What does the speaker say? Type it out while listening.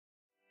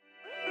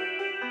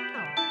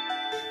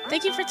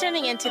Thank you for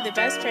tuning in to the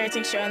best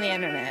parenting show on the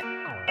internet,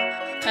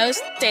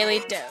 Post Daily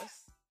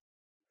Dose.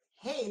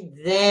 Hey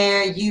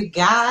there, you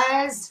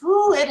guys.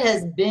 Whew, it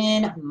has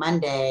been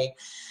Monday.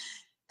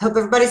 Hope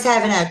everybody's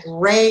having a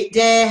great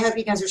day. Hope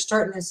you guys are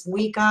starting this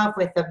week off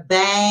with a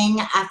bang.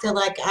 I feel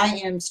like I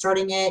am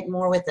starting it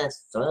more with a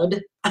thud.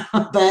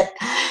 But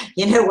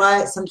you know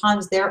what?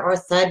 Sometimes there are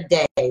thud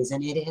days,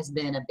 and it has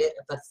been a bit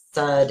of a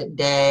thud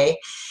day.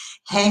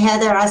 Hey,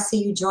 Heather, I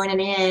see you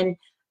joining in.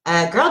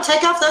 Girl,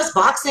 take off those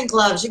boxing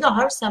gloves. You're going to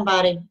hurt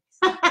somebody.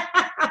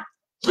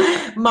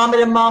 Mama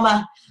to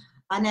mama.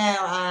 I know.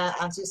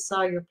 I just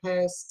saw your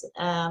post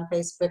on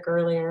Facebook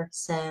earlier.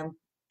 So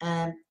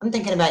I'm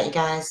thinking about you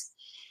guys.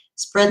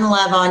 Spreading the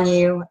love on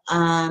you.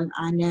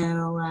 I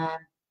know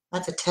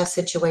that's a tough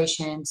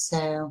situation.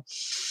 So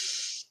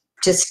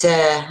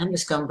I'm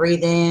just going to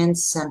breathe in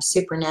some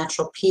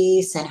supernatural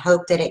peace and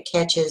hope that it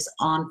catches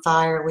on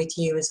fire with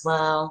you as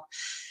well.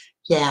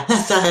 Yeah,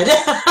 thud.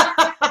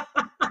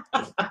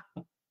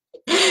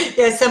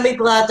 Yeah, some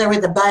people out there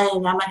with a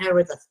bang. I'm here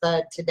with a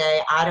thud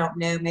today. I don't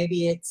know.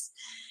 Maybe it's,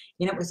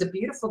 it was a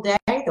beautiful day.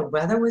 The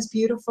weather was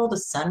beautiful. The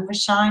sun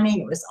was shining.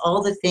 It was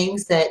all the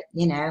things that,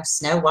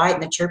 Snow White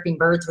and the chirping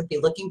birds would be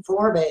looking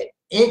for. But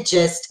I've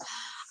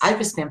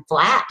just been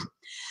flat.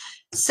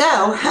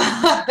 So,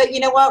 but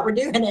you know what? We're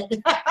doing it.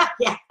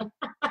 Yeah.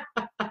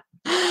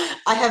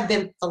 I have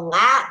been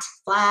flat,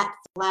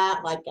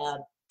 like a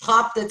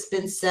top that's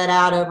been set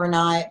out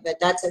overnight. But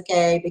that's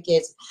okay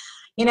because,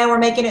 we're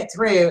making it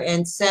through.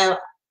 And so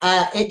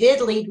it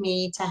did lead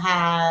me to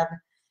have,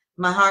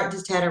 my heart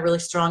just had a really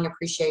strong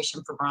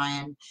appreciation for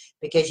Brian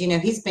because,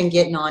 he's been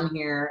getting on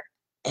here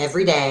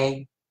every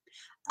day.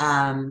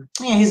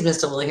 He's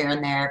missed a little here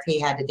and there if he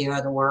had to do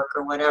other work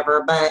or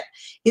whatever, but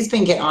he's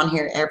been getting on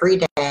here every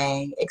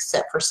day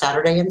except for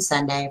Saturday and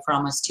Sunday for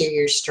almost 2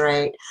 years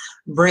straight,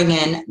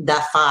 bringing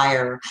the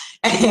fire.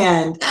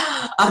 And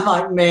I'm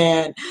like,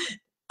 man,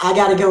 I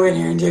got to go in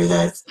here and do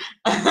this.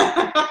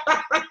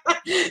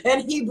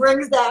 And he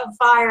brings that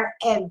fire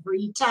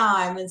every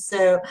time. And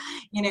so,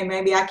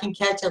 maybe I can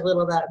catch a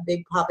little of that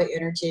big papa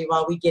energy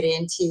while we get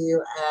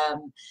into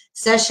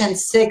session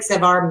 6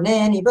 of our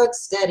mini book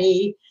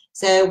study.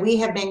 So we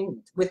have been,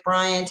 with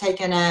Brian,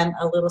 taking a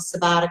little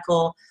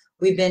sabbatical.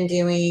 We've been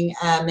doing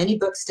a mini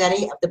book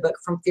study of the book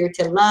From Fear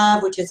to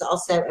Love, which is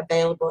also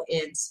available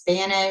in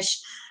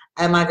Spanish.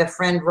 I have a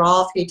friend,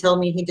 Rolf, who told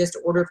me he just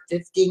ordered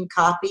 15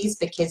 copies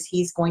because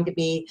he's going to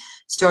be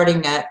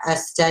starting a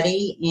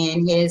study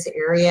in his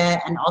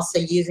area and also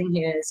using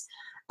his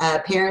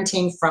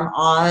Parenting from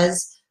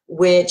Oz,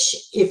 which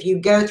if you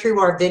go through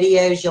our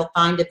videos, you'll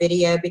find a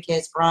video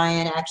because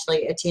Brian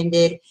actually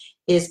attended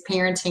his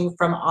Parenting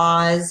from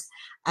Oz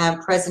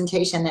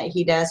presentation that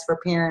he does for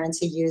parents.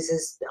 He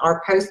uses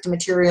our post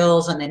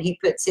materials and then he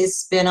puts his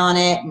spin on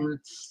it and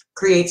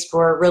creates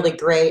for a really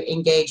great,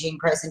 engaging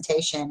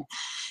presentation.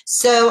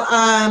 So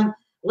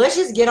let's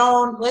just get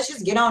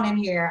on in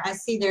here. I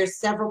see there's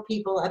several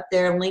people up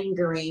there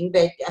lingering,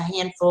 but a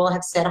handful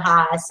have said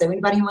hi. So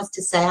anybody who wants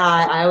to say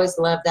hi, I always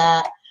love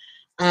that.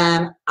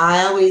 I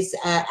always,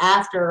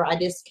 after I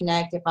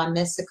disconnect, if I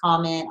miss a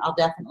comment, I'll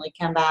definitely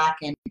come back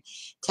and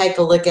take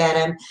a look at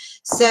them.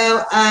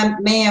 So,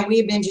 man,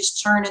 we've been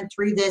just churning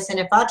through this. And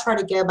if I try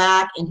to go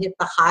back and hit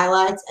the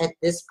highlights at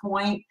this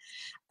point,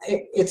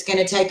 it's going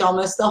to take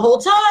almost the whole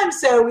time.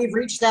 So we've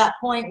reached that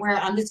point where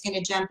I'm just going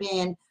to jump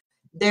in.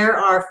 There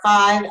are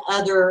 5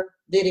 other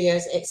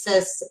videos. It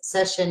says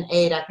session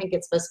 8. I think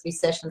it's supposed to be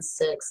session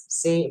 6.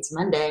 See, it's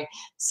Monday.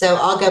 So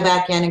I'll go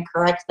back in and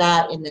correct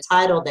that in the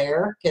title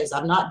there because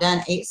I've not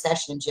done 8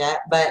 sessions yet.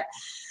 But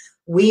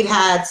we've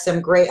had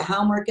some great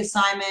homework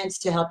assignments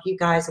to help you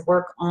guys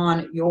work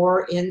on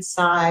your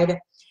inside,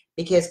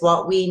 because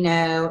what we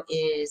know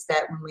is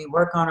that when we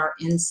work on our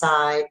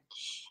inside,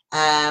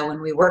 when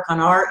we work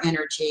on our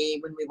energy,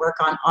 when we work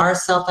on our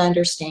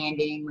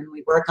self-understanding, when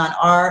we work on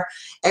our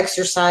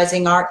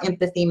exercising our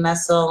empathy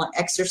muscle and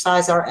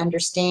exercise our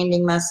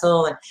understanding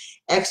muscle and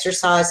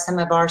exercise some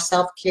of our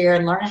self-care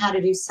and learn how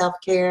to do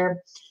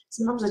self-care.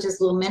 Sometimes it's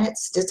just little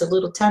minutes, just a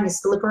little tiny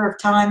sliver of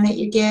time that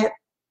you get.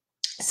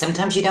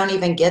 Sometimes you don't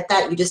even get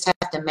that. You just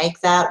have to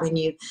make that when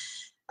you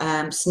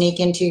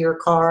sneak into your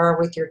car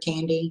with your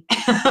candy.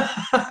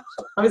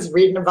 I was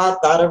reading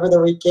about that over the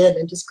weekend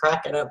and just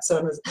cracking up.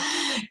 Someone was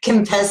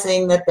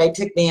confessing that they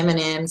took the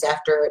M&Ms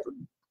after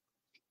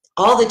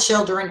all the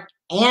children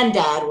and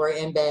dad were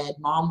in bed.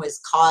 Mom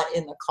was caught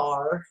in the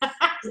car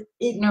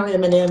eating her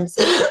M&Ms,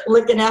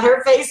 looking at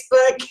her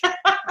Facebook.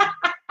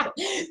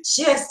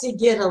 Just to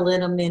get a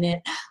little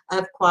minute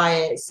of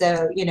quiet.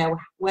 So,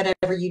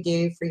 whatever you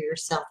do for your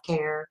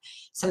self-care,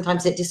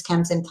 sometimes it just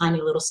comes in tiny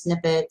little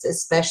snippets,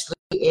 especially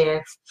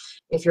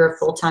if you're a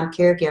full-time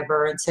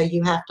caregiver. And so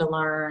you have to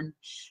learn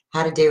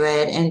how to do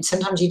it. And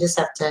sometimes you just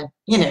have to,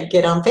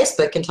 get on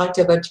Facebook and talk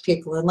to a bunch of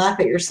people and laugh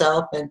at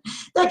yourself. And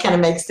that kind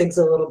of makes things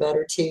a little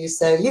better too.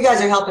 So you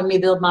guys are helping me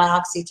build my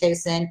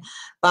oxytocin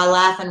by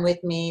laughing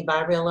with me,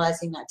 by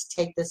realizing not to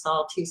take this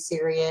all too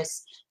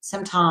serious.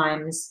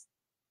 Sometimes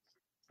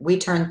we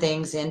turn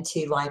things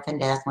into life and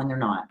death when they're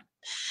not.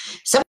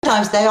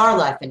 Sometimes they are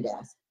life and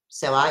death.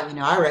 So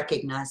I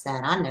recognize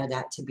that. I know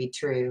that to be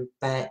true,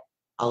 but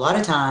a lot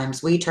of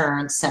times we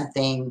turn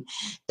something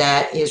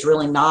that is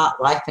really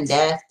not life and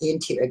death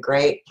into a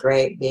great,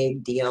 great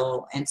big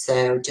deal. And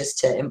so just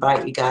to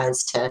invite you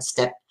guys to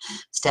step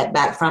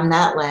back from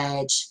that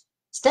ledge.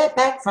 Step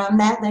back from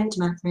that ledge,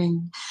 my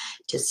friend.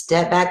 Just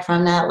step back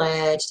from that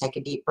ledge, take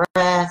a deep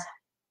breath,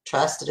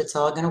 trust that it's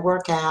all going to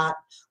work out.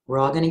 We're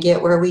all going to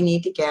get where we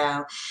need to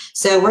go.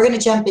 So we're going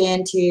to jump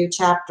into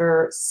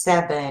chapter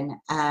 7,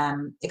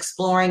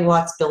 exploring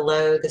what's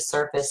below the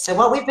surface. So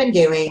what we've been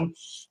doing,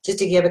 just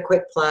to give a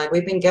quick plug,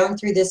 we've been going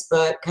through this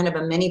book, kind of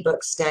a mini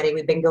book study.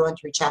 We've been going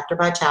through chapter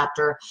by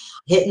chapter,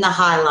 hitting the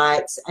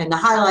highlights, and the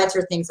highlights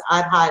are things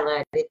I've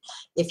highlighted.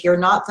 If you're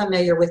not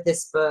familiar with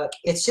this book,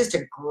 it's just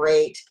a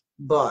great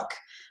book.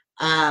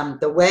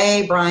 The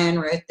way Brian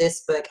wrote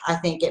this book, I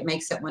think it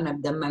makes it one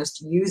of the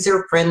most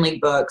user-friendly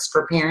books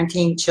for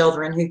parenting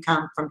children who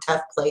come from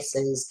tough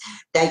places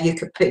that you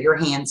could put your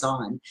hands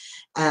on.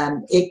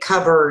 It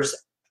covers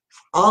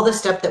all the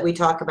stuff that we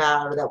talk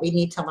about or that we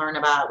need to learn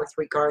about with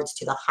regards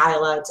to the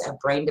highlights of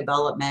brain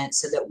development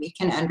so that we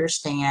can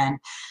understand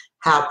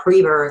how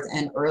pre-birth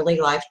and early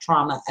life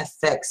trauma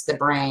affects the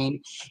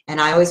brain.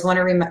 And I always want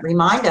to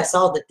remind us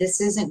all that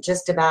this isn't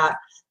just about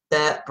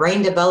the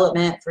brain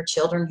development for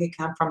children who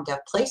come from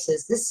tough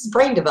places. This is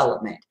brain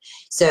development.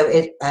 So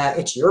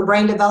it's your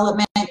brain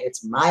development,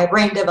 it's my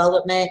brain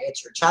development,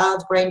 it's your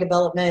child's brain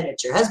development,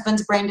 it's your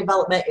husband's brain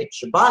development,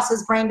 it's your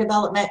boss's brain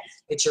development,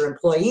 it's your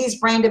employee's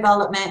brain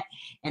development.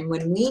 And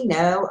when we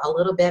know a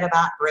little bit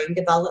about brain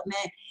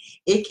development,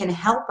 it can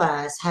help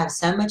us have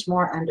so much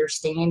more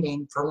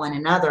understanding for one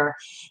another.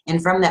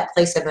 And from that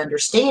place of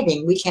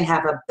understanding, we can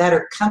have a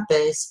better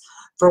compass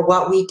for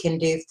what we can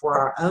do for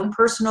our own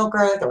personal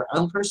growth, our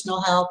own personal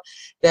health,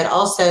 but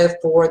also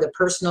for the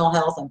personal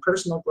health and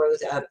personal growth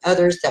of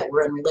others that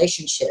we're in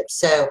relationships.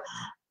 So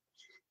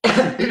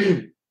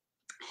I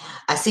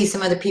see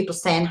some other people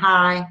saying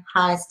hi.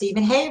 Hi,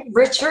 Stephen. Hey,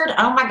 Richard.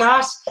 Oh my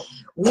gosh.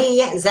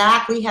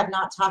 Zach, we have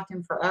not talked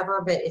in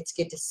forever, but it's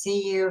good to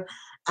see you.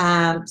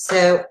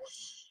 So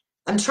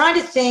I'm trying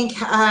to think,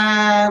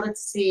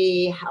 let's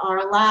see,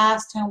 our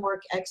last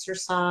homework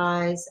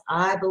exercise,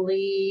 I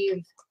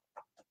believe,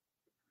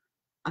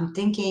 I'm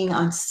thinking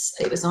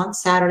it was on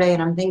Saturday,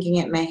 and I'm thinking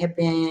it may have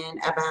been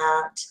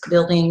about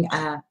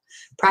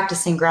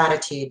practicing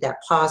gratitude, that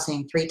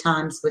pausing 3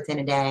 times within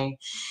a day,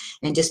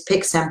 and just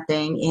pick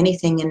something,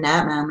 anything in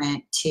that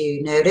moment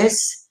to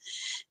notice,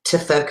 to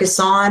focus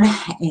on,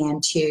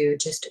 and to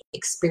just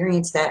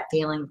experience that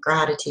feeling of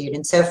gratitude.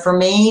 And so for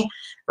me,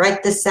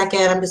 right this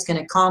second, I'm just going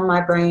to calm my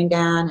brain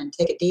down and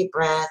take a deep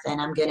breath, and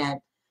I'm going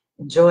to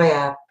enjoy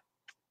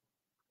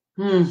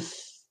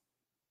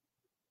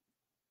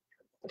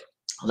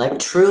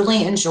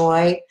truly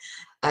enjoy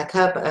a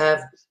cup of,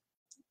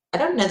 I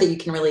don't know that you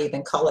can really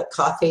even call it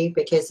coffee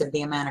because of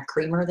the amount of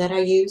creamer that I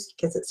use,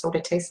 because it sort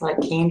of tastes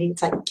like candy.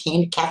 It's like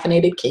candy,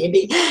 caffeinated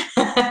candy.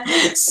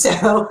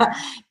 So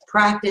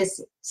practice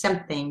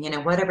something,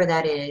 whatever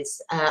that is.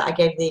 I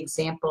gave the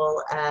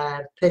example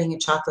of putting a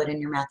chocolate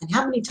in your mouth. And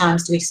how many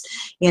times do we,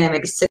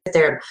 maybe sit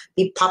there and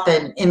be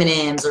popping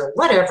M&Ms or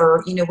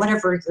whatever,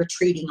 whatever you're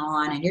treating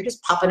on, and you're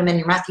just popping them in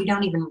your mouth. You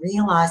don't even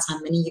realize how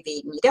many you've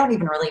eaten. You don't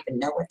even really even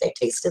know what they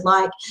tasted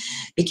like,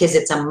 because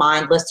it's a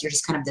mindless, you're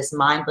just kind of this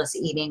mindless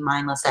eating,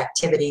 mindless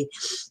activity.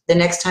 The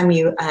next time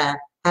you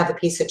have a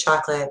piece of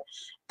chocolate,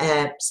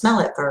 smell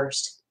it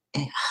first.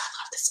 And I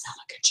love the smell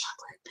of good chocolate.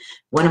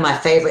 One of my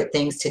favorite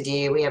things to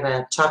do, we have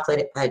a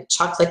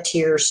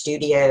chocolatier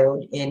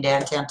studio in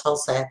downtown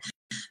Tulsa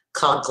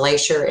called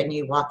Glacier, and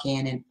you walk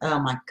in and oh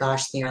my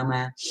gosh, the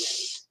aroma,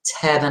 it's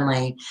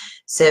heavenly.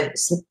 So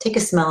take a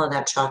smell of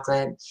that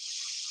chocolate,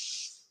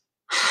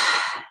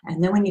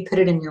 and then when you put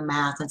it in your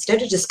mouth, instead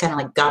of just kind of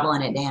like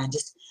gobbling it down,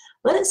 just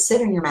let it sit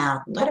in your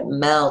mouth, let it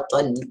melt,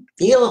 and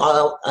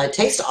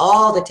taste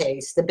all the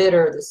taste, the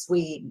bitter, the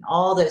sweet, and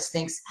all those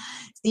things.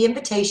 The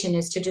invitation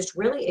is to just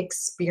really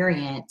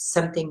experience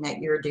something that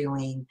you're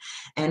doing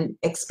and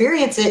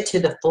experience it to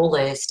the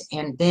fullest,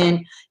 and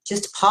then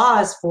just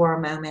pause for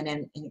a moment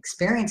and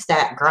experience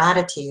that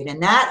gratitude.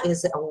 And that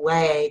is a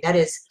way, that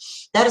is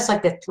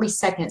like the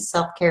 3-second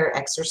self-care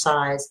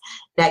exercise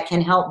that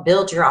can help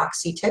build your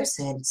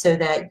oxytocin so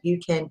that you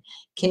can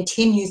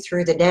continue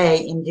through the day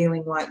in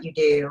doing what you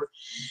do.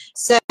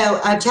 So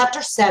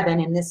chapter 7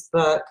 in this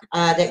book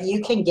that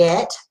you can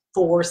get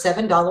for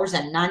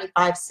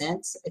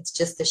 $7.95. It's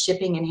just the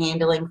shipping and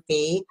handling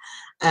fee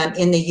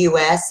in the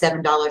US,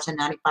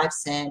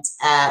 $7.95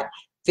 at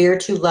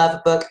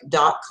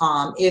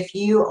feartolovebook.com. If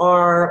you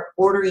are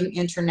ordering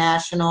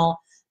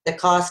international, the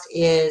cost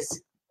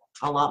is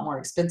a lot more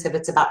expensive.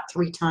 It's about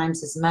 3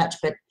 times as much,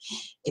 but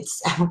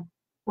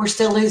we're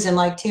still losing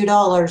like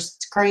 $2.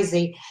 It's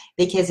crazy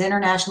because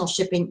international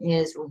shipping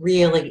is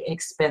really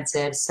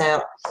expensive.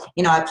 So,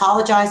 I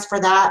apologize for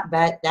that,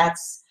 but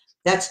that's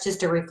That's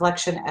just a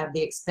reflection of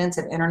the expense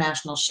of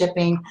international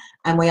shipping.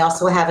 And we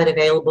also have it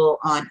available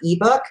on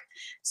ebook.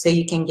 So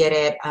you can get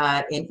it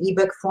in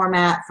ebook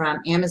format from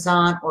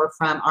Amazon or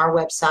from our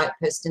website,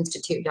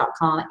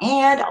 postinstitute.com,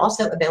 and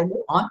also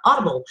available on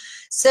Audible.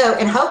 So,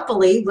 and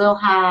hopefully we'll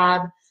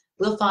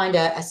find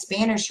a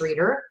Spanish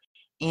reader,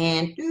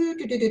 and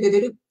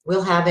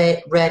we'll have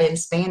it read in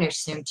Spanish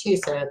soon too.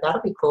 So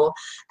that'll be cool.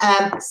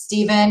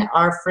 Stephen,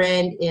 our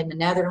friend in the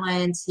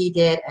Netherlands, he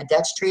did a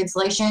Dutch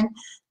translation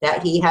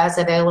that he has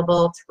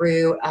available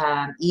through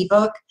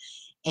ebook.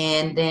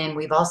 And then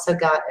we've also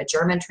got a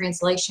German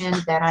translation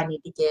that I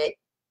need to get.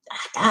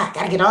 I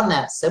gotta get on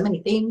that. So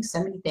many things.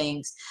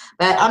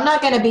 But I'm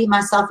not going to beat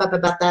myself up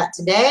about that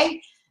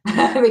today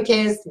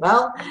because,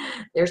 well,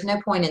 there's no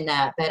point in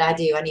that. But I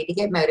need to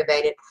get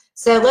motivated.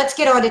 So let's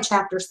get on to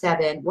chapter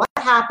 7. What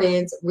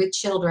happens with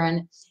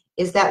children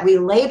is that we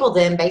label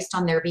them based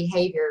on their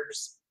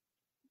behaviors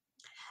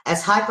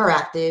as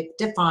hyperactive,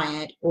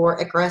 defiant, or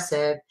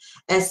aggressive.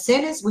 As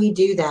soon as we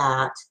do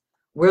that,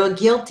 we're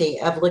guilty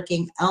of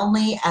looking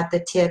only at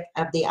the tip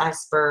of the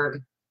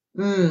iceberg.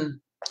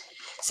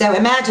 So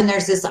imagine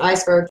there's this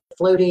iceberg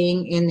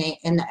floating in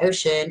the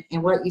ocean,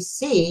 and what you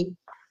see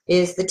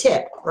is the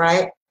tip,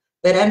 right?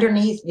 But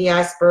underneath the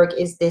iceberg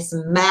is this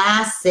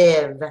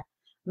massive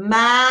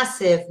mass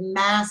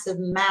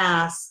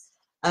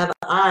of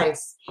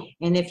ice.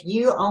 And if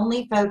you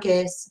only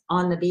focus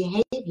on the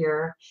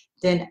behavior,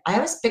 then I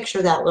always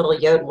picture that little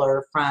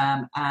yodeler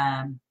from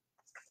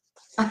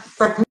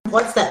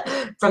what's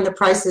that? From The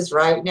Price is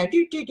Right. Now,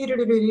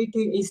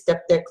 he's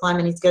up there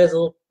climbing. He's got his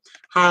little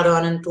hat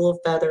on and a little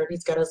feather. And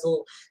he's got his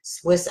little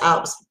Swiss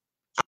Alps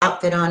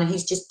outfit on, and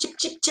he's just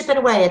chipping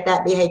away at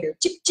that behavior.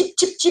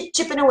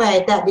 Chipping away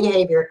at that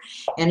behavior.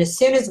 And as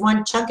soon as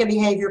one chunk of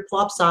behavior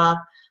plops off,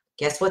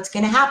 guess what's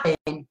going to happen?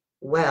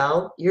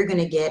 Well, you're going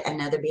to get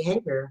another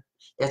behavior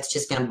that's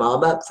just going to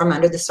bob up from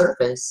under the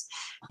surface,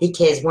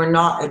 because we're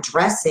not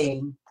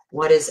addressing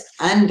what is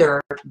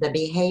under the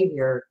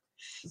behavior.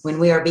 When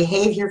we are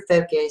behavior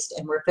focused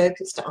and we're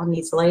focused on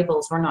these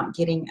labels, we're not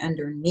getting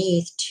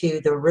underneath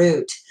to the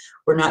root.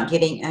 We're not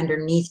getting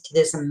underneath to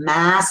this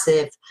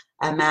massive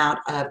amount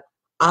of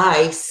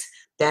ice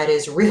that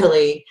is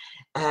really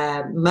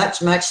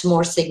much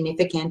more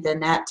significant than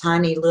that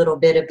tiny little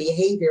bit of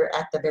behavior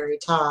at the very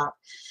top.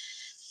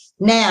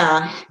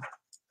 Now,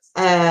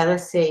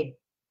 let's see.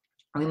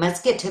 We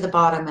must get to the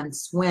bottom and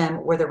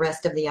swim where the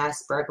rest of the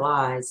iceberg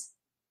lies.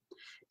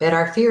 But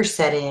our fears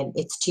set in.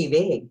 It's too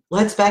big.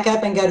 Let's back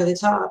up and go to the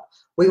top.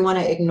 We want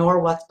to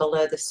ignore what's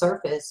below the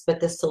surface, but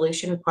the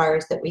solution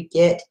requires that we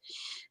get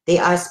the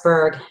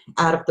iceberg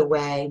out of the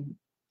way.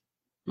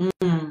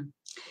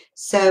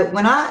 So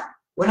when I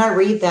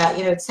read that,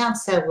 it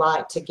sounds so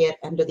light to get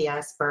under the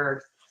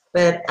iceberg,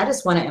 but I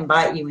just want to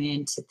invite you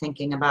into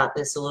thinking about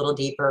this a little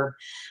deeper.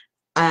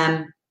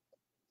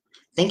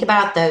 Think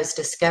about those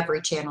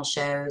Discovery Channel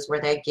shows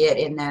where they get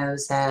in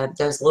those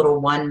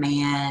little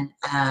one-man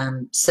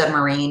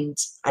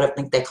submarines. I don't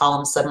think they call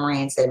them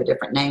submarines. They have a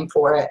different name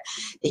for it,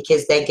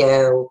 because they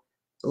go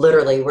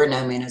literally where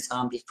no man has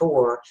gone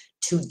before,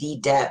 to the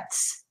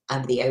depths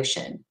of the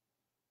ocean.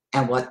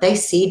 And what they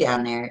see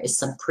down there is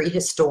some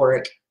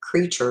prehistoric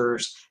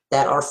creatures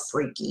that are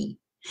freaky.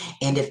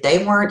 And if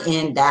they weren't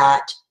in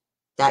that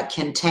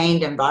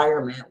contained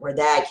environment where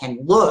they can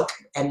look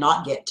and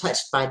not get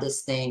touched by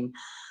this thing,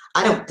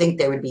 I don't think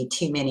there would be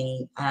too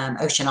many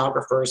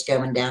oceanographers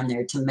going down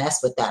there to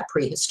mess with that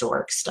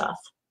prehistoric stuff.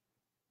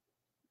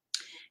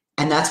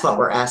 And that's what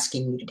we're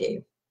asking you to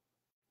do.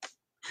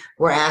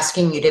 We're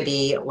asking you to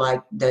be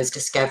like those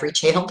Discovery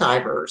Channel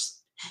divers,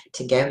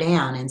 to go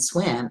down and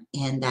swim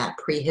in that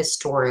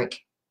prehistoric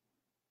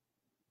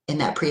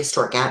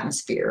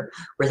atmosphere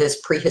where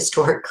those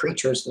prehistoric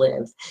creatures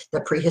live,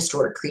 the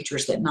prehistoric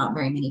creatures that not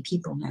very many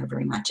people know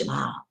very much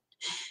about.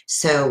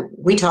 So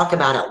we talk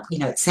about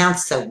it, it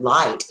sounds so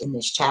light in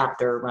this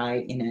chapter,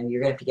 right? You're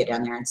going to have to get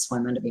down there and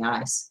swim under the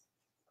ice.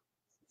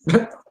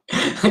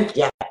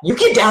 Yeah, you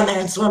get down there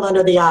and swim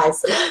under the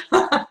ice,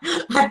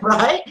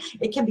 right?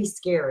 It can be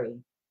scary.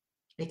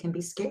 It can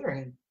be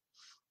scary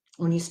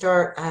when you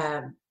start,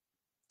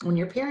 when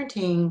you're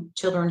parenting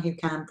children who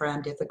come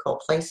from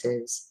difficult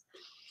places.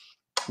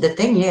 The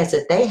thing is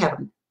that they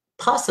have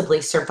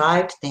possibly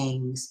survived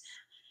things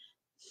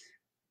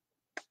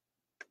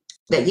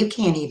that you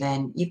can't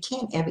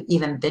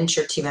even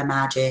venture to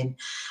imagine.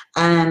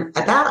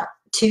 About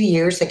 2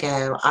 years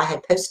ago, I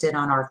had posted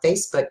on our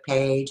Facebook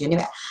page, and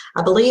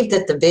I believe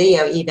that the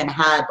video even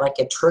had like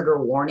a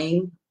trigger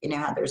warning.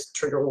 How there's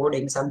trigger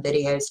warnings on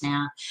videos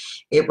now.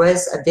 It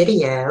was a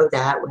video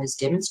that was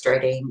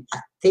demonstrating, I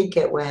think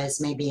it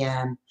was maybe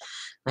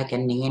like a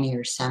nanny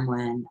or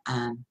someone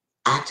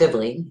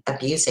actively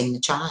abusing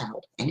the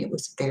child, and it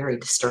was very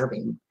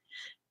disturbing.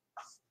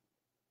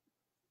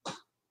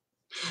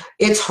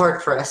 It's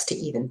hard for us to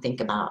even think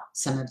about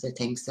some of the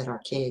things that our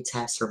kids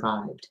have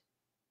survived.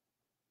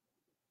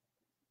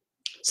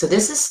 So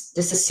this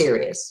is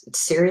serious. It's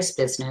serious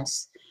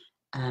business.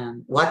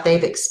 What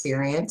they've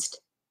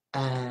experienced,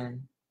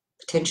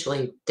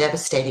 potentially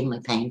devastatingly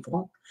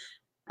painful.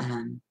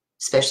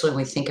 especially when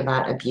we think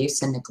about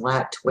abuse and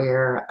neglect,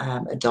 where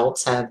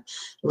adults have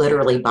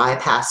literally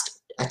bypassed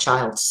a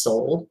child's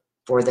soul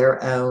for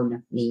their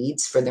own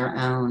needs, for their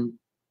own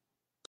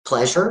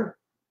pleasure.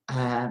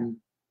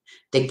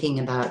 Thinking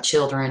about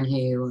children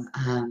who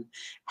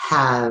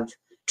have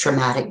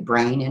traumatic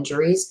brain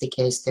injuries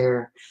because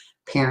their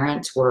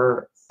parents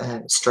were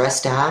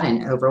stressed out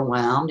and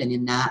overwhelmed, and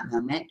in that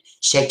moment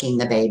shaking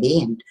the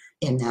baby, and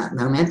in that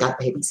moment that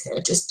baby's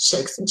head just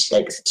shakes and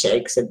shakes and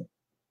shakes, and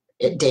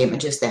it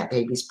damages that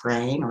baby's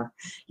brain. Or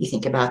you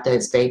think about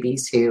those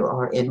babies who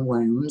are in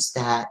wombs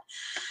that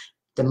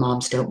the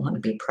moms don't want to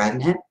be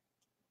pregnant.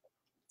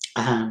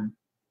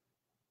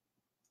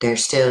 They're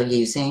still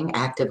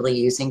actively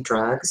using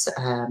drugs,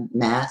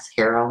 meth,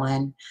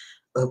 heroin,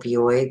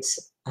 opioids.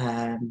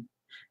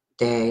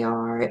 They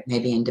are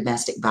maybe in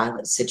domestic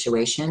violence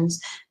situations.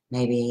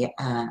 Maybe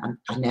I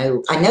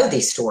know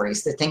these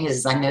stories. The thing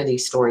is, I know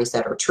these stories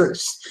that are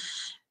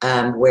truths,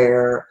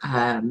 where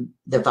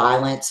the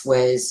violence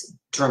was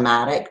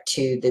dramatic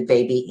to the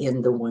baby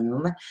in the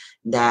womb,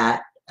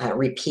 that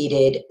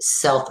repeated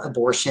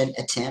self-abortion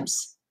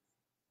attempts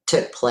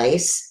took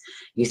place.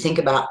 You think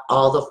about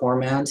all the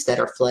hormones that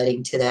are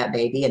flooding to that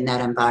baby in that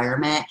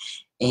environment.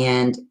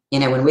 And,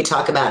 when we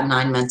talk about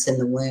 9 months in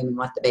the womb and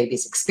what the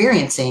baby's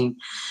experiencing,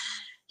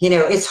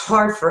 it's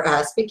hard for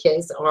us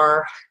because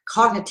our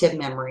cognitive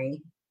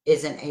memory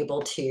isn't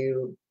able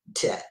to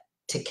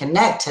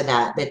connect to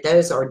that. But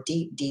those are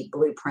deep, deep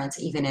blueprints,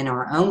 even in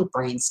our own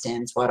brain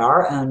stems, what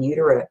our own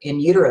in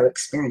utero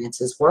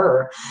experiences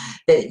were.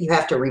 That you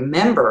have to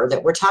remember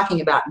that we're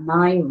talking about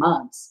 9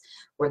 months.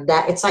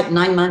 It's like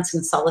 9 months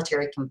in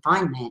solitary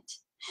confinement.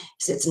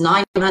 So it's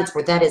 9 months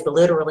where that is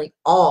literally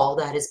all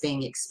that is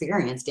being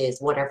experienced, is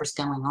whatever's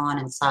going on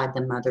inside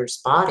the mother's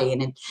body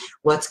and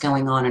what's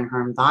going on in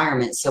her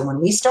environment. So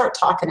when we start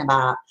talking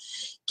about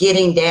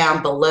getting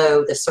down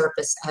below the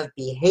surface of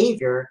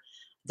behavior,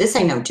 this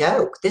ain't no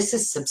joke. This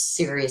is some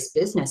serious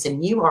business,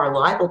 and you are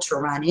liable to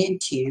run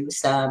into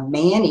some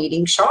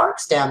man-eating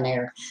sharks down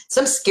there.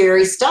 Some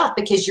scary stuff,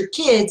 because your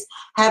kids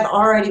have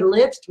already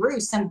lived through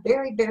some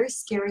very, very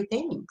scary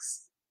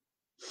things.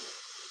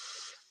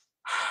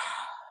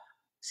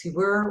 See,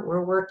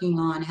 we're working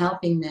on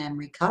helping them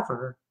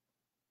recover.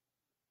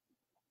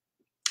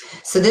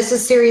 So this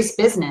is serious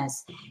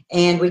business,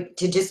 and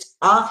to just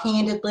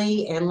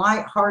offhandedly and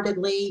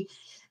lightheartedly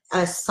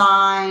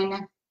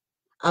assign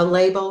a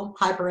label,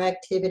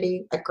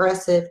 hyperactivity,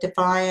 aggressive,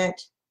 defiant,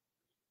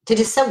 to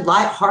just so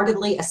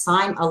lightheartedly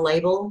assign a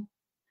label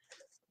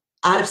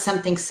out of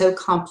something so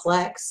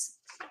complex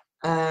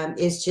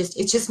it's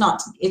just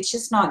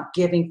not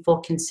giving full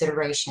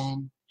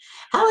consideration.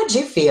 How would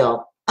you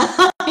feel?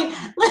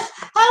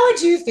 How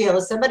would you feel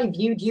if somebody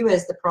viewed you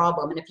as the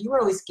problem, and if you were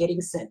always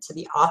getting sent to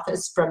the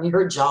office from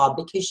your job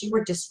because you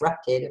were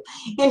disrupted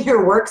in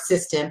your work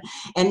system,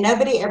 and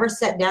nobody ever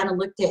sat down and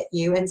looked at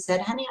you and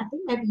said, honey, I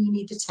think maybe you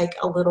need to take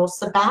a little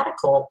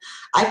sabbatical.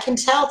 I can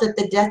tell that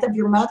the death of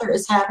your mother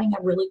is having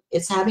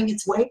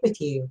its way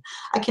with you.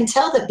 I can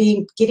tell that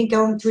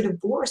going through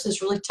divorce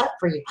is really tough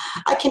for you.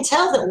 I can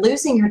tell that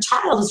losing your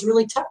child is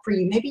really tough for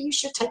you. Maybe you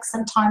should take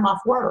some time off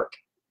work.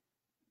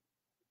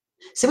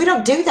 So we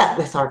don't do that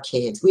with our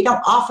kids. We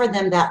don't offer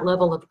them that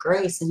level of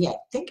grace, and yet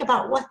think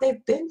about what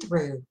they've been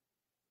through.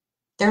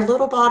 Their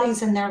little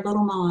bodies and their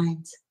little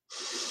minds.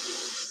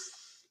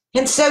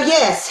 And so,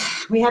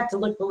 yes, we have to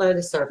look below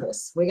the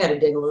surface. We got to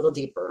dig a little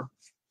deeper.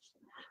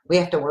 We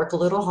have to work a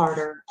little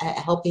harder at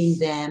helping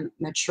them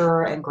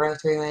mature and grow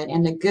through it.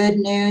 And the good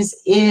news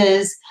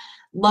is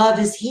love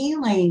is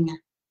healing.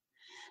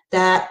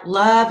 That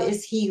love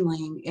is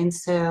healing. And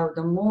so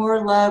the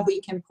more love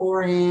we can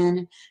pour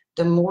in,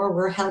 the more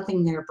we're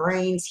helping their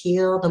brains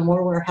heal, the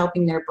more we're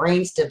helping their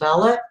brains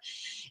develop.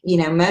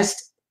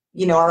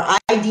 Our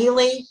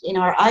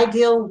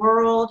ideal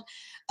world,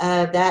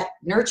 that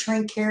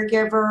nurturing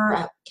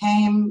caregiver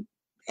came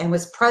and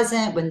was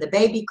present when the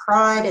baby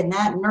cried, and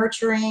that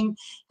nurturing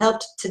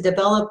helped to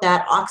develop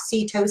that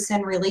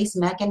oxytocin release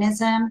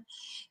mechanism.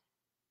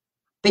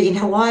 But you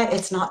know what?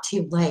 It's not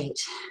too late.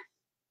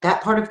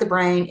 That part of the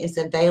brain is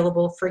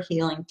available for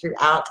healing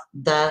throughout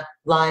the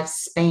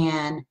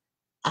lifespan.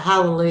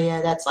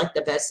 Hallelujah. That's like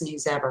the best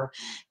news ever.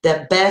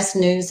 The best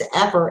news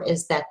ever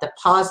is that the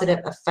positive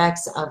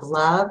effects of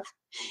love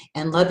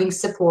and loving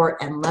support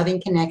and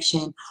loving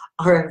connection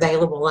are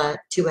available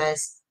to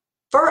us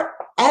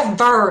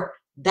forever.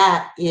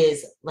 That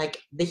is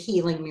like the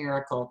healing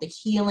miracle, the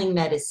healing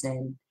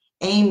medicine.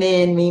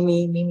 Amen,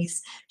 Mimi.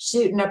 Mimi's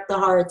shooting up the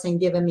hearts and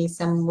giving me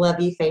some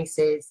lovey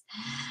faces.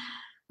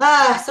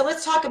 So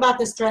let's talk about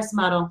the stress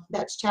model.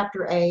 That's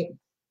chapter 8.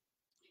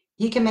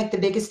 You can make the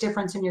biggest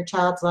difference in your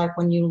child's life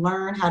when you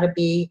learn how to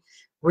be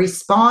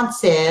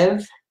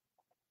responsive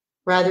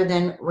rather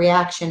than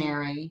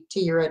reactionary to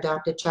your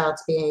adopted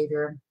child's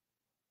behavior.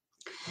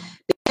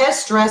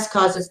 Because stress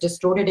causes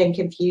distorted and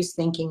confused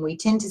thinking, we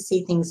tend to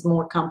see things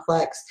more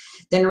complex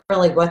than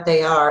really what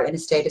they are in a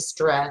state of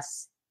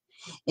stress.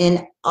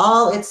 In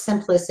all its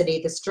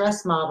simplicity, the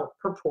stress model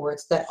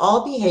purports that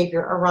all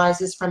behavior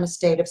arises from a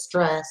state of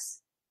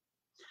stress.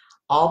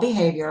 all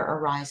behavior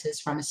arises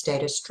from a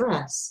state of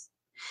stress.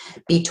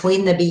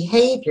 Between the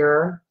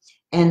behavior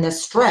and the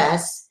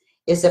stress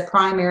is a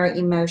primary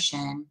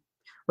emotion.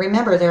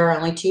 Remember, there are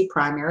only two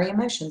primary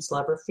emotions,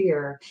 love or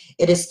fear.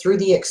 It is through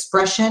the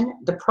expression,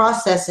 the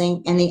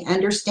processing, and the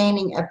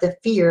understanding of the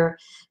fear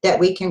that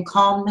we can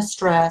calm the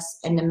stress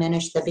and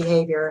diminish the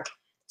behavior.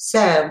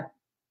 So,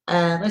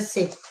 let's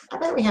see. I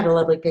bet we had a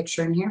lovely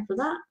picture in here for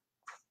that.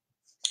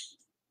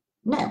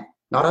 No,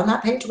 not on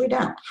that page we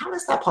don't. How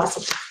is that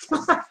possible?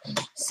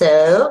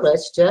 So,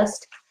 let's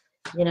just,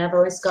 you know, I've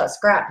always got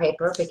scrap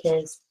paper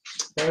because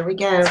there we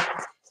go.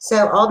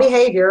 So all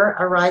behavior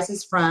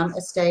arises from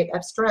a state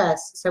of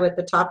stress. So at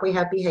the top we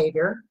have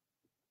behavior.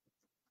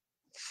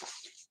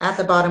 At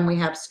the bottom we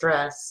have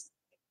stress.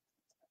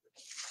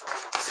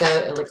 So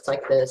it looks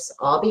like this.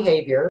 All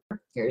behavior,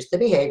 here's the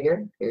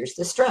behavior, here's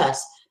the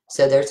stress.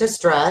 So there's a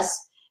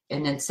stress,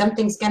 and then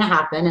something's going to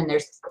happen,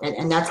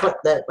 and that's what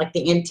the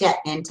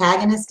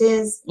antagonist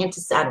is.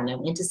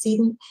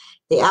 Antecedent.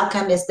 The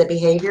outcome is the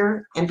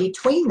behavior, and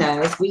between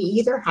those we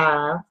either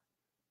have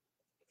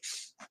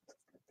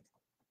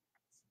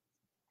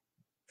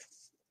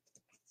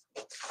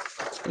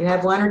you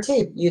have one or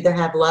two. You either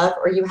have love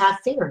or you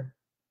have fear.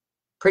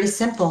 Pretty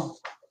simple.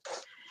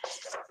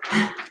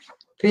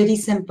 Pretty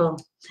simple.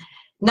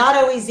 Not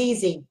always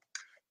easy.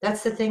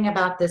 That's the thing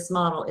about this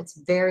model. It's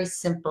very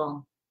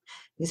simple.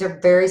 These are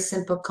very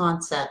simple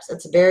concepts.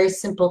 It's very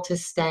simple to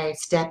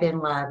step in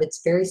love.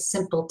 It's very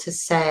simple to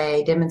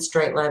say,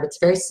 demonstrate love. It's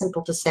very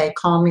simple to say,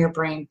 calm your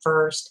brain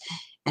first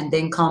and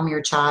then calm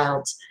your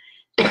child's.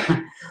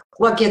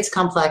 What gets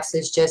complex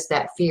is just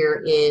that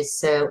fear is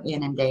so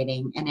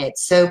inundating and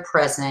it's so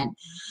present.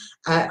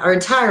 Our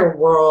entire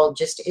world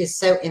just is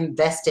so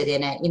invested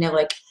in it. You know,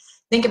 like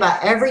think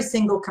about every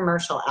single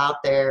commercial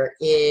out there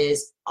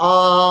is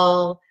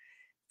all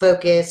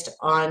focused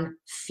on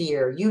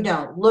fear. You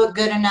don't look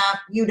good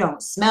enough. You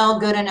don't smell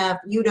good enough.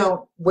 You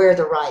don't wear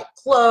the right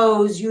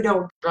clothes. You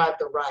don't drive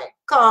the right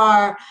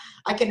car.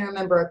 I can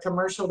remember a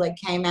commercial that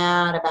came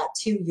out about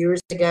 2 years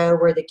ago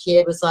where the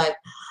kid was like,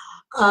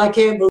 I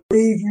can't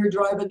believe you're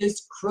driving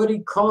this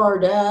cruddy car,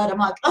 Dad. I'm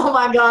like, oh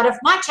my God, if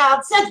my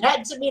child said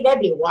that to me,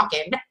 they'd be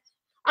walking.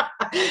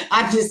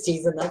 I'm just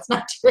teasing, that's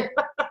not true.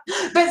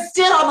 But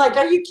still, I'm like,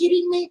 are you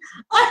kidding me?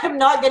 I am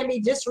not going to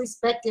be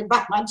disrespected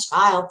by my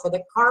child for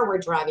the car we're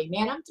driving.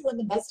 Man, I'm doing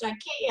the best I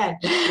can.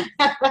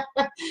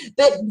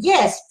 But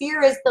yes,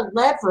 fear is the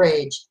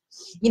leverage.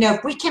 You know,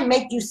 if we can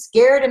make you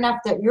scared enough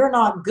that you're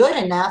not good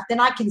enough, then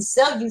I can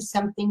sell you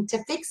something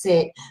to fix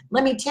it.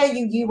 Let me tell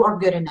you, you are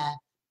good enough.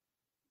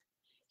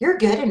 You're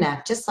good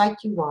enough, just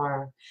like you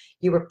are.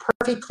 You were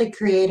perfectly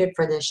created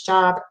for this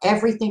job.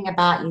 Everything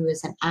about you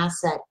is an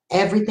asset.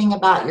 Everything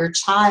about your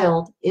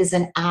child is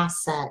an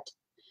asset.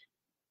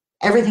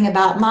 Everything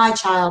about my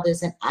child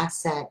is an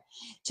asset.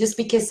 Just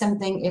because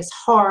something is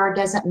hard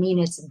doesn't mean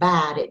it's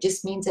bad. It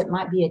just means it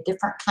might be a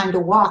different kind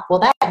of walk. Well,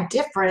 that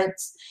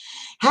difference,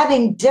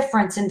 having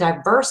difference and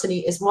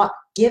diversity is what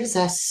gives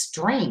us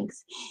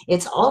strength.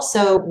 It's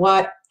also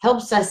what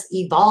helps us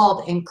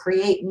evolve and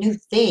create new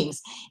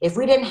things. If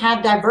we didn't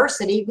have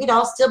diversity, we'd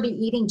all still be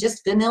eating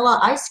just vanilla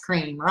ice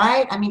cream,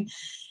 right? I mean,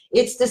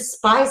 it's the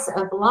spice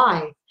of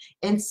life.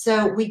 And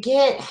so we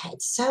get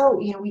so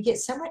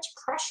much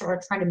pressure on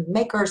trying to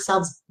make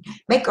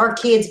our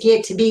kids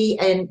get to be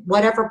in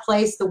whatever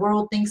place the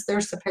world thinks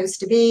they're supposed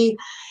to be.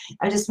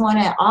 I just want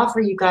to offer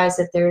you guys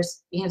that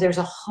there's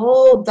a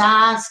whole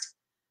vast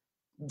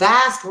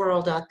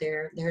world out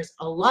there. There's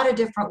a lot of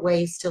different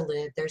ways to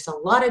live. There's a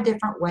lot of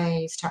different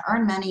ways to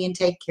earn money and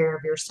take care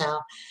of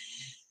yourself.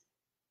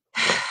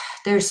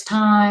 There's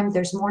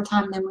more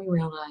time than we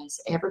realize.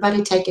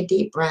 Everybody take a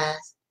deep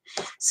breath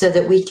so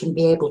that we can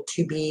be able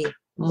to be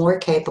more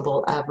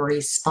capable of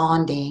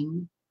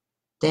responding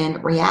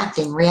than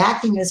reacting.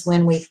 Reacting is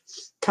when we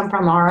come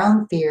from our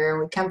own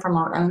fear, we come from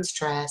our own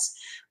stress.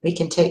 We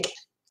can take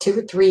 2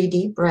 or 3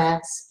 deep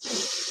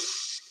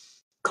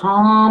breaths,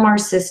 calm our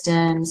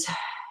systems,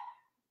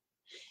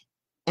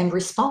 and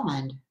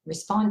respond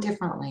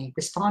differently,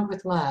 respond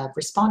with love,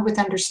 respond with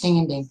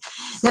understanding.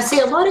 Now, see,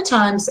 a lot of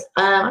times,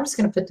 I'm just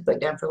going to put the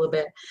book down for a little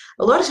bit.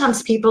 A lot of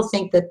times people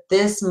think that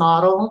this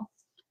model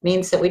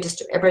means that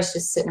everybody's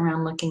just sitting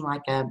around looking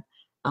like a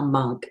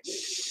monk.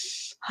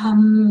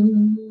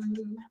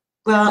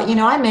 Well, you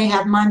know, I may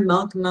have my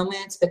monk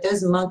moments, but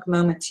those monk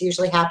moments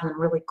usually happen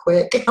really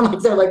quick.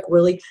 They're like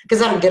really,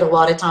 because I don't get a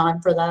lot of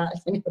time for that,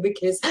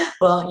 because,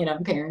 well, you know,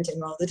 I'm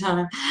parenting all the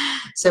time.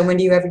 So when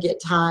do you ever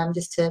get time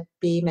just to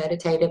be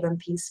meditative and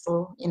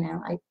peaceful, you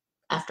know,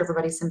 after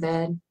everybody's in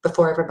bed,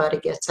 before everybody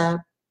gets up?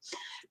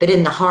 But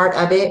in the heart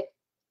of it,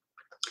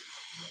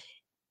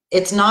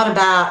 it's not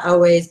about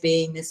always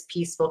being this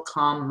peaceful,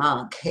 calm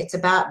monk. It's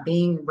about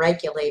being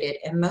regulated.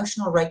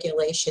 Emotional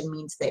regulation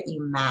means that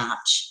you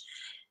match.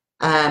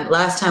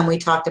 Last time we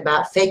talked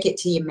about fake it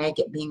till you make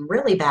it being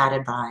really bad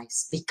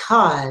advice,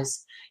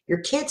 because your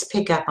kids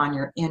pick up on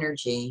your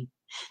energy.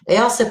 They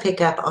also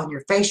pick up on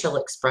your facial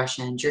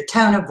expressions, your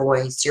tone of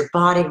voice, your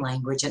body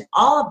language, and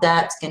all of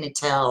that's going to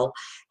tell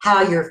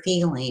how you're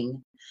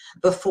feeling.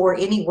 before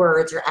any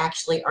words are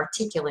actually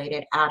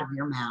articulated out of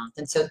your mouth.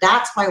 And so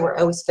that's why we're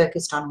always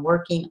focused on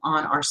working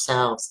on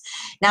ourselves.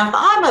 Now, if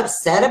I'm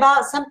upset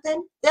about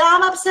something, then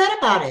I'm upset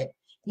about it.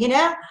 You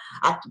know,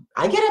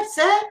 I get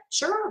upset.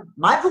 Sure,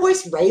 my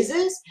voice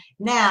raises.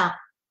 Now,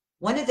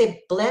 one of the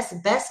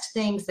best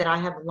things that I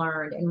have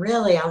learned, and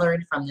really I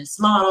learned from this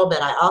model,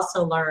 but I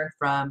also learned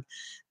from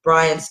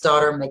Brian's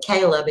daughter,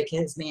 Michaela,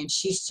 because, man,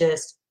 she's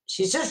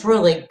just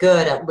really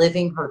good at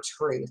living her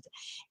truth.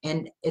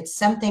 And it's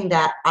something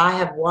that I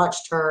have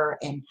watched her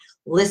and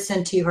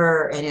listened to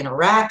her and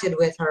interacted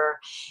with her,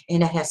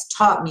 and it has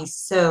taught me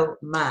so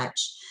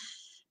much.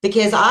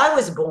 Because I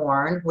was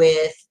born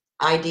with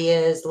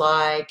ideas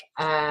like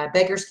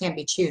beggars can't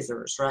be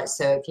choosers, right?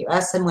 So if you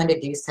ask someone to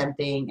do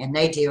something and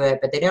they do it,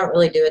 but they don't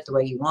really do it the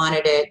way you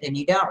wanted it, then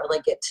you don't really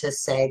get to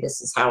say,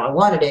 this is how I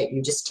wanted it.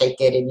 You just take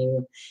it and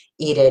you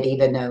eat it,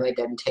 even though it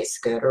doesn't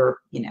taste good, or,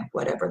 you know,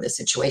 whatever the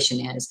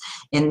situation is.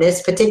 In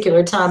this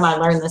particular time, I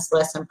learned this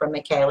lesson from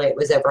Michaela. It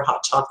was over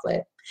hot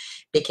chocolate,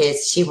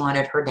 because she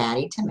wanted her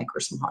daddy to make her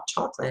some hot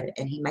chocolate,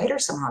 and he made her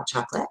some hot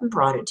chocolate and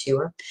brought it to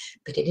her,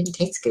 but it didn't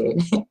taste good.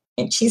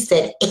 And she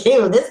said,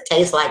 ew, this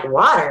tastes like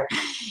water.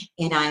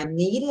 And I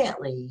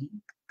immediately,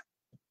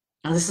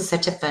 and this is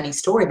such a funny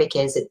story,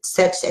 because it's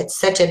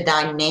such a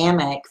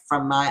dynamic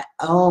from my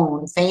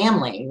own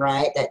family,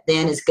 right, that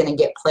then is going to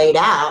get played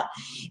out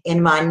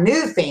in my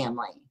new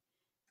family.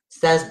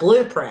 So those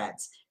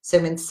blueprints. So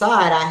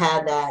inside I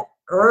had that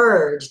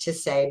urge to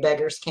say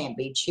beggars can't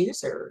be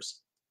choosers.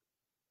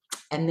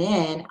 And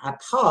then I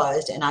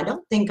paused, and I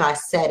don't think I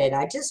said it.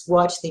 I just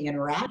watched the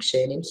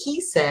interaction, and he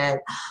said,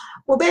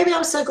 well, baby,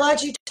 I'm so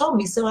glad you told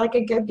me so I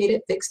could go get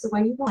it fixed the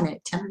way you want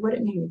it. Tell me what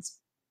it needs.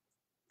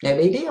 No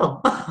big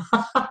deal.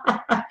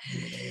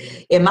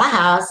 In my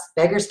house,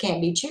 beggars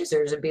can't be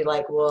choosers. It'd be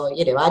like, well,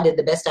 you know, I did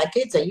the best I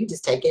could, so you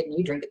just take it and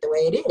you drink it the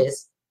way it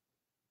is.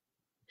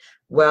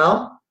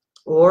 Well,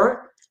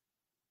 or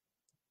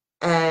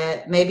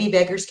maybe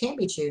beggars can't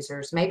be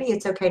choosers. Maybe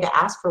it's okay to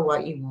ask for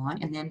what you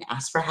want and then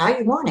ask for how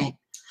you want it.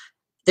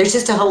 There's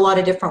just a whole lot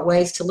of different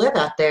ways to live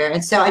out there.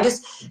 And so I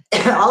just,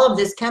 all of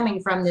this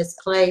coming from this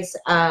place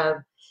of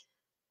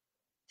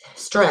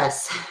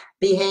stress,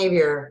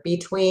 behavior.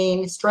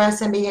 Between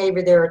stress and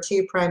behavior, there are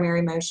two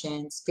primary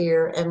emotions,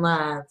 fear and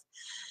love.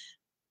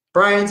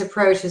 Brian's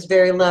approach was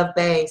very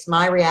love-based.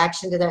 My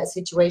reaction to that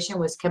situation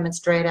was coming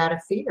straight out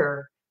of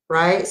fear,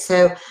 right?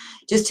 So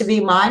just to be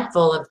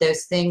mindful of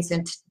those things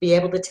and to be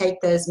able to take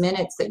those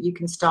minutes that you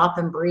can stop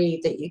and breathe,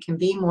 that you can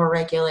be more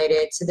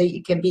regulated, so that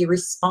you can be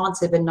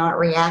responsive and not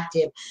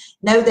reactive.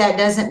 No, that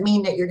doesn't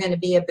mean that you're going to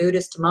be a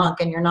Buddhist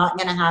monk and you're not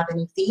going to have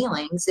any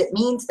feelings. It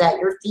means that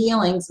your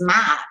feelings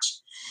match,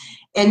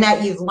 and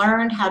that you've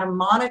learned how to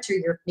monitor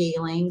your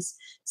feelings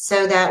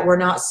so that we're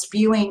not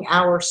spewing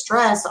our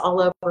stress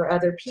all over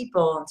other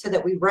people, and so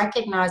that we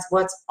recognize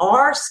what's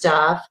our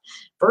stuff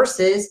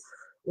versus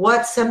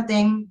what's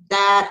something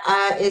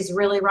that is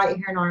really right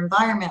here in our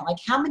environment. Like,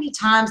 how many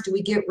times do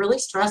we get really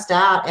stressed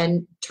out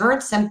and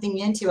turn something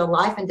into a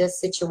life and death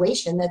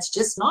situation that's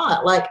just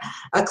not, like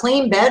a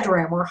clean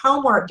bedroom, or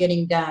homework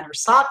getting done, or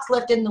socks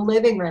left in the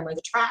living room, or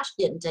the trash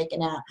getting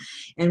taken out,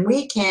 and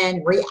we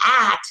can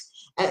react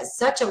at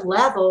such a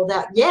level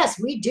that, yes,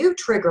 we do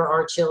trigger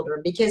our children,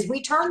 because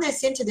we turn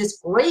this into this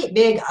great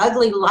big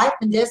ugly life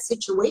and death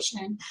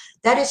situation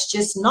that is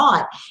just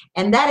not.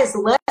 And that is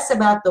less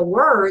about the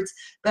words,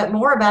 but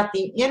more about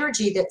the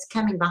energy that's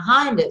coming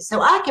behind it.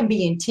 So I can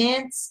be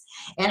intense,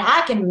 and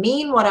I can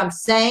mean what I'm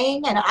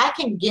saying, and I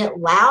can get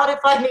loud if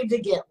I need to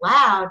get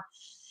loud,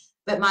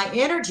 but my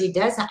energy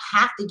doesn't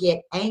have to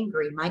get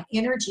angry. My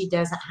energy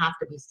doesn't have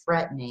to be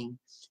threatening.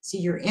 So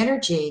your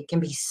energy can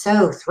be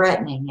so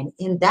threatening, and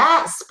in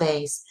that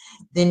space,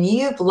 then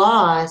you've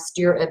lost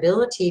your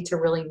ability to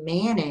really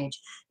manage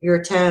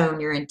your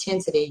tone, your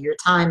intensity, your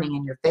timing,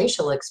 and your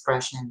facial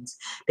expressions,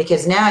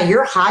 because now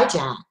you're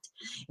hijacked.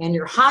 And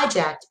you're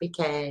hijacked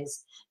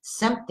because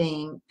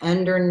something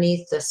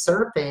underneath the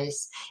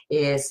surface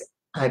is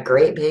a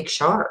great big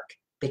shark,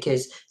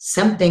 because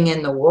something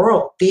in the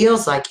world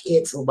feels like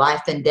it's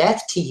life and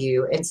death to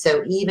you. And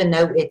so even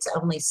though it's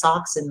only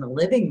socks in the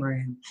living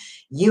room,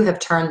 you have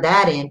turned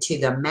that into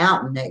the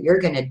mountain that you're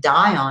going to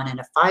die on in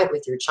a fight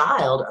with your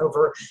child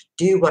over,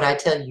 do what I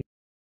tell you,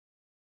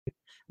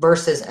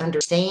 versus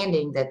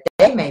understanding that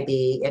they may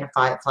be in a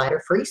fight, flight, or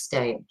freeze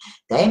state.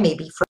 They may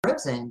be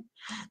frozen.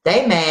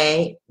 They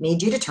may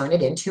need you to turn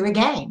it into a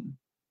game.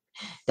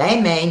 They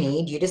may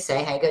need you to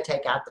say, hey, go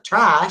take out the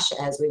trash,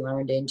 as we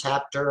learned in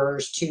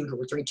chapters 2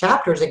 or 3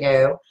 chapters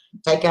ago.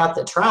 Take out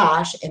the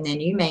trash, and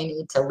then you may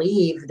need to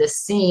leave the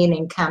scene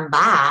and come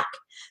back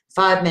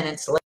 5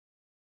 minutes later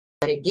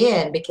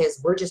again,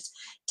 because we're just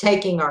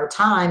taking our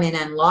time and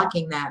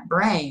unlocking that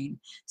brain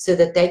so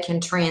that they can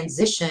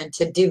transition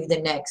to do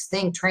the next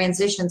thing.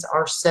 Transitions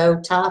are so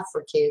tough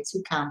for kids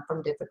who come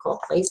from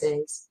difficult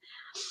places.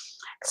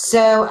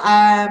 So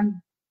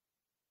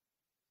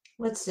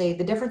let's see,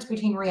 the difference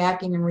between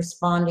reacting and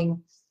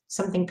responding,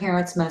 something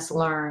parents must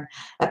learn.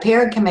 A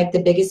parent can make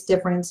the biggest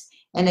difference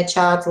in a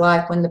child's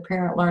life when the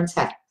parent learns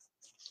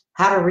how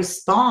how to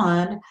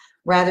respond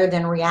rather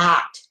than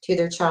react to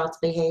their child's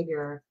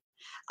behavior.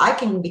 I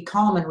can be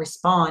calm and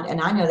respond, and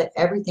I know that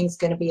everything's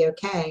going to be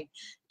okay.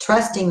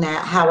 Trusting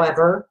that,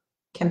 however,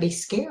 can be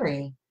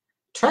scary.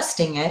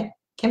 Trusting it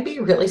can be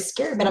really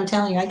scary, but I'm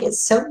telling you, I get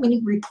so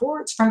many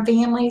reports from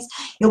families.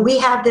 We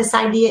have this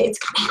idea, it's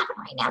going to happen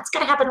right now. It's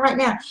going to happen right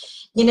now.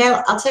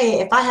 I'll tell you,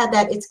 if I had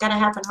that it's going to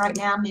happen right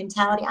now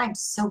mentality, I'm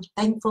so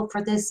thankful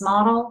for this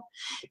model,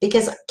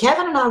 because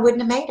Kevin and I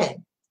wouldn't have made it.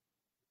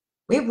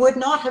 We would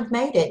not have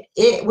made it.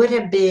 It would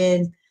have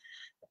been,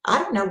 I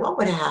don't know what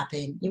would have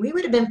happened. We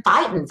would have been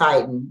fighting,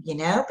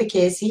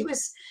 because he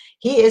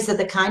is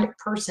the kind of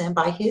person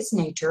by his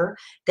nature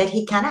that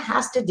he kind of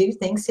has to do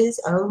things his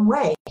own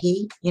way.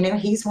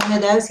 He's one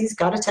of those, he's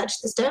got to touch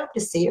the stove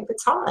to see if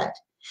it's hot.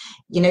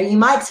 You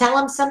might tell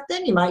him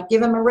something, you might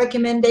give him a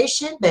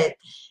recommendation, but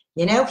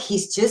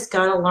he's just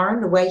got to learn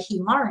the way he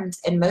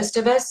learns. And most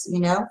of us,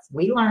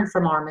 we learn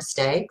from our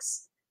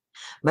mistakes.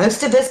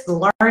 Most of us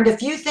learned a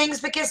few things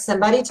because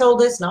somebody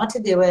told us not to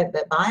do it,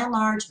 but by and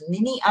large,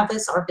 many of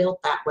us are built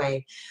that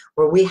way,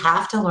 where we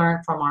have to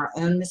learn from our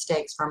own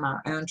mistakes, from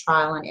our own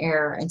trial and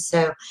error. And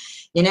so,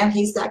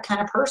 he's that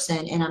kind of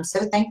person, and I'm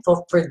so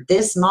thankful for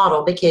this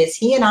model, because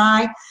he and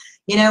I,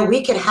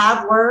 we could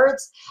have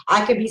words.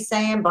 I could be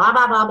saying blah,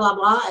 blah, blah, blah,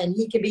 blah, and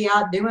he could be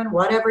out doing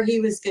whatever he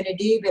was going to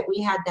do, but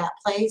we had that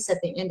place at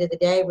the end of the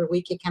day where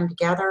we could come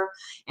together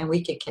and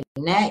we could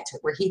connect,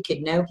 where he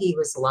could know he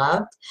was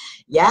loved.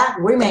 Yeah,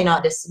 we may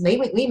not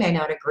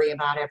agree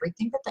about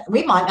everything, but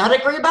we might not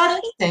agree about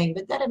anything,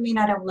 but that doesn't mean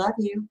I don't love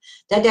you.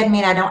 That doesn't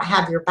mean I don't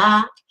have your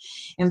back.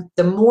 And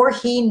the more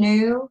he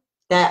knew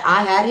that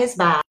I had his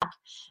back,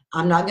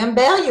 I'm not going to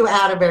bail you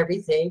out of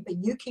everything, but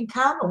you can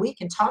come and we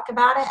can talk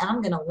about it, and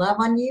I'm going to love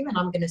on you, and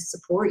I'm going to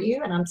support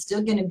you, and I'm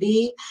still going to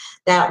be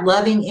that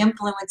loving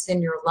influence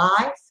in your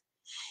life.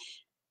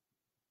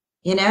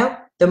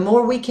 The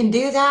more we can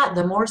do that,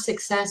 the more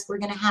success we're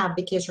going to have,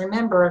 because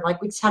remember,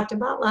 like we talked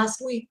about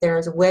last week,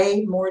 there's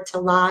way more to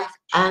life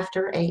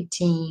after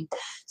 18.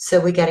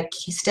 So we got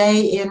to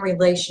stay in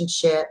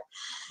relationship.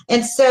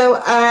 And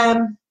so,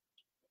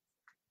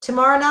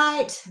 tomorrow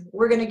night,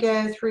 we're going to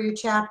go through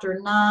chapter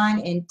 9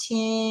 and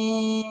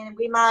 10.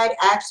 We might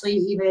actually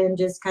even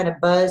just kind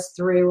of buzz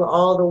through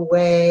all the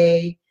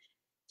way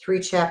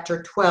through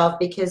chapter 12,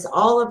 because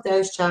all of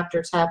those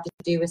chapters have to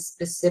do with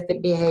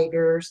specific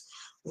behaviors: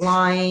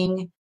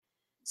 lying,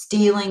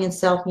 stealing and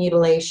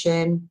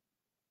self-mutilation,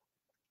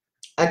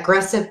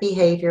 aggressive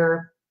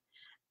behavior,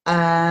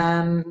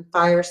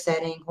 fire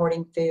setting,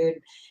 hoarding food.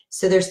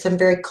 So there's some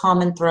very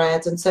common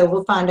threads, and so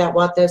we'll find out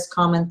what those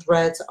common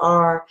threads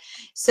are.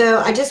 So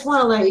I just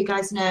want to let you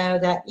guys know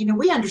that,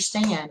 we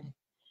understand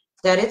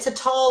that it's a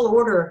tall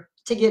order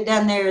to get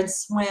down there and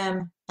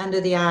swim under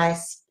the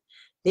ice.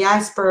 The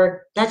iceberg,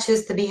 that's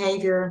just the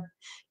behavior.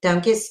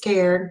 Don't get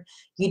scared.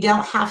 You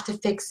don't have to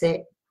fix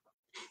it.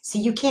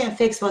 See, you can't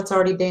fix what's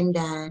already been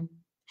done.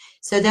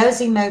 So those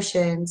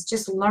emotions,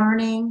 just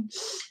learning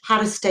how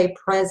to stay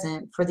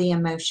present for the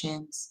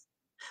emotions.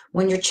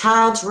 When your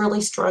child's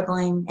really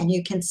struggling and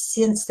you can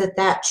sense that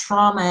that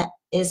trauma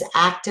is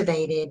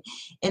activated,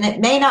 and it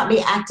may not be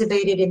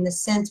activated in the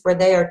sense where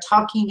they are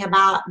talking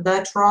about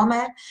the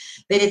trauma,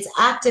 but it's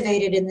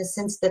activated in the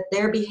sense that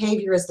their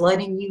behavior is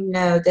letting you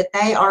know that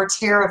they are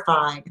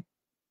terrified.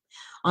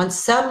 On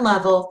some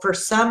level, for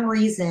some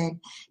reason,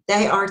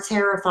 they are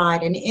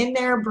terrified, and in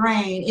their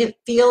brain, it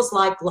feels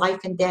like life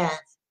and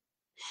death.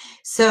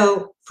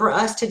 So for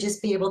us to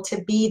just be able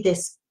to be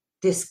this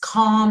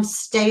calm,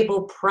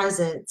 stable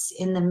presence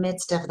in the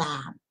midst of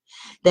that.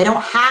 They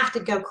don't have to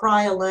go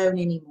cry alone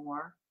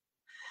anymore.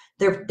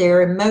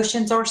 Their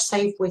emotions are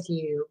safe with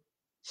you,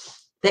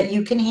 that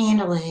you can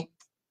handle it,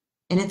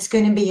 and it's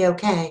going to be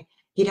okay.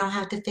 You don't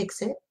have to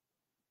fix it.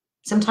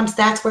 Sometimes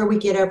that's where we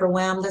get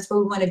overwhelmed. That's where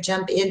we want to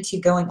jump into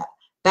going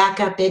back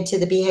up into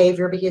the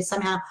behavior, because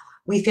somehow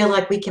we feel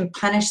like we can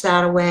punish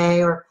that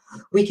away, or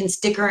we can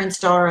sticker and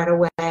star it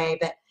away.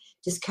 But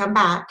just come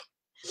back.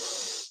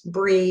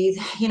 Breathe.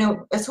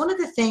 It's one of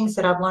the things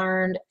that I've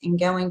learned in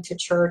going to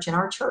church, and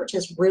our church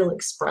is real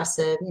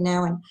expressive,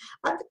 and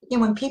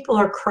when people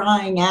are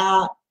crying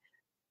out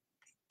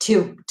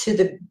to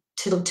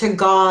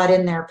God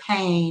in their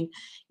pain,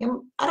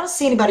 I don't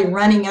see anybody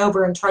running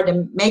over and trying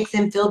to make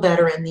them feel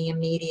better in the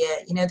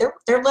immediate.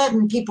 They're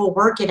letting people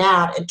work it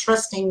out and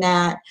trusting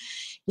that,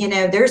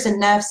 there's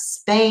enough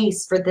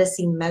space for this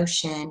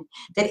emotion,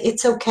 that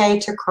it's okay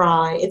to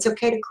cry. It's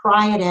okay to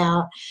cry it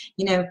out.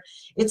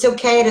 It's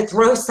okay to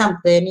throw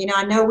something.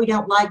 I know we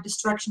don't like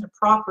destruction of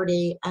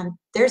property.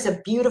 There's a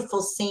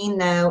beautiful scene,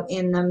 though,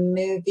 in the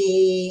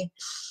movie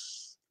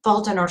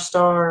Fault in Our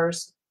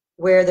Stars,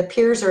 where the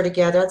peers are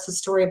together. That's a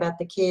story about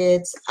the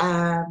kids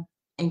and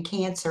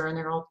cancer, and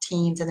they're all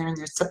teens, and they're in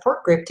their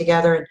support group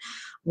together. And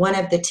one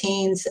of the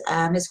teens,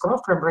 his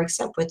girlfriend breaks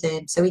up with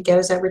him, so he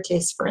goes over to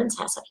his friend's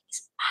house, and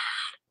he's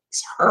mad,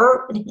 he's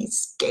hurt, and he's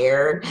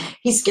scared.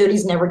 He's scared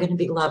he's never going to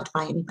be loved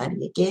by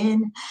anybody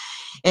again,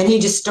 and he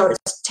just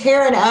starts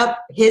tearing up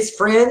his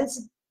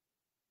friends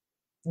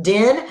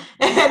den,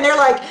 and they're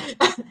like,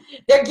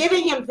 they're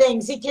giving him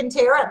things he can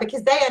tear up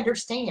because they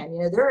understand.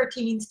 You know, there are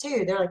teens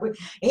too. They're like,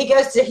 he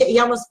goes to, he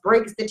almost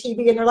breaks the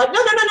TV, and they're like, no,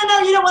 no, no, no,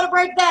 no, you don't want to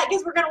break that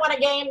because we're going to win a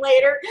game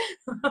later.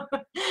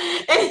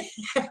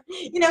 And,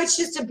 you know, it's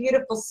just a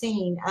beautiful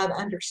scene of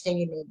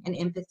understanding and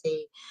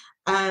empathy.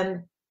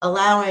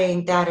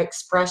 Allowing that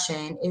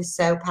expression is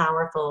so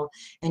powerful,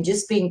 and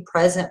just being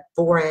present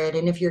for it.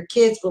 And if your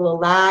kids will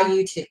allow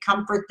you to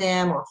comfort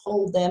them or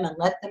hold them and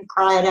let them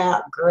cry it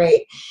out,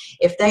 great.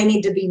 If they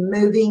need to be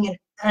moving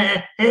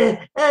and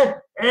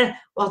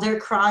while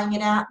they're crying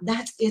it out,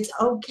 it's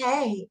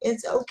okay.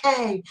 It's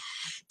okay.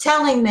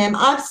 Telling them,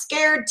 I'm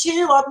scared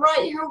too. I'm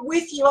right here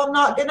with you. I'm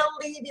not going to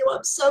leave you.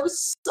 I'm so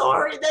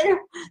sorry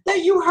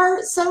that you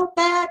hurt so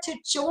bad. To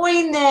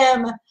join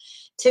them,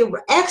 to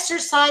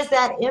exercise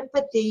that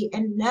empathy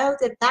and know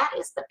that that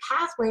is the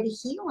pathway to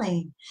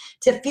healing.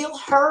 To feel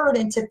heard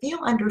and to feel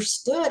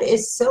understood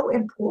is so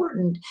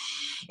important.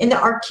 And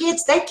our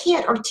kids, they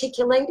can't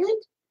articulate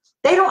it.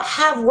 They don't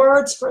have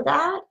words for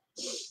that.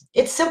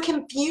 It's so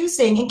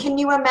confusing. And can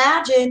you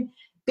imagine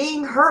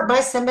being hurt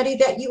by somebody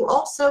that you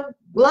also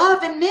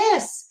love and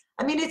miss?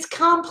 I mean, it's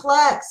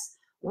complex.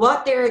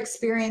 What they're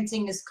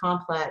experiencing is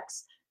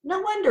complex. No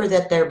wonder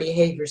that their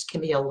behaviors can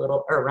be a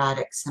little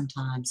erratic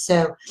sometimes.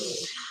 So,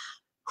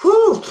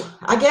 whew,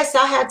 I guess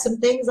I had some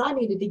things I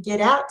needed to get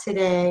out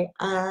today.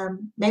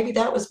 Maybe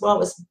that was what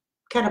was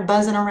kind of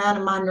buzzing around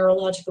in my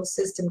neurological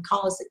system,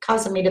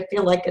 causing me to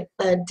feel like a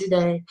thud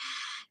today.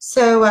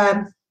 So,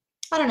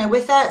 I don't know.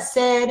 With that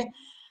said,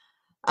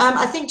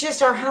 I think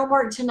just our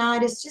homework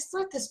tonight is just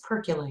let this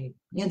percolate.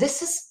 You know,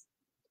 this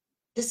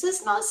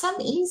is not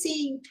some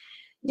easy,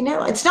 you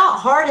know, it's not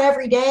hard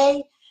every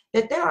day.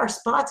 That there are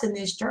spots in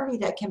this journey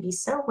that can be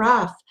so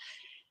rough,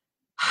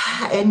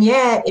 and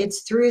yet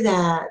it's through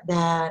that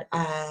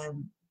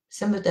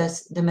some of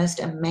the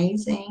most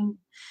amazing,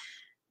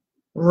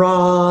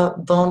 raw,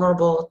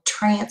 vulnerable,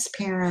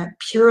 transparent,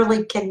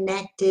 purely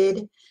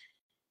connected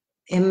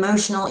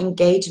emotional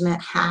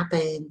engagement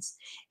happens.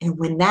 And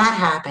when that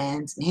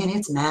happens, man,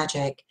 it's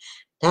magic.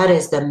 That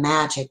is the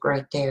magic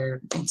right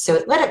there. And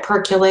so let it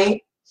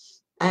percolate.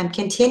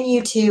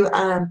 Continue to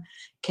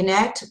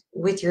connect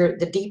with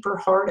the deeper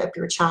heart of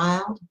your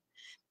child.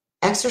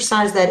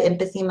 Exercise that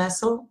empathy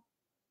muscle.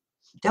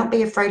 Don't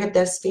be afraid of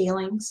those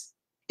feelings.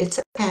 It's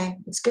okay.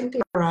 It's going to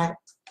be all right.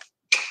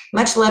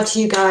 Much love to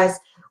you guys.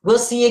 We'll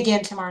see you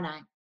again tomorrow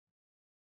night.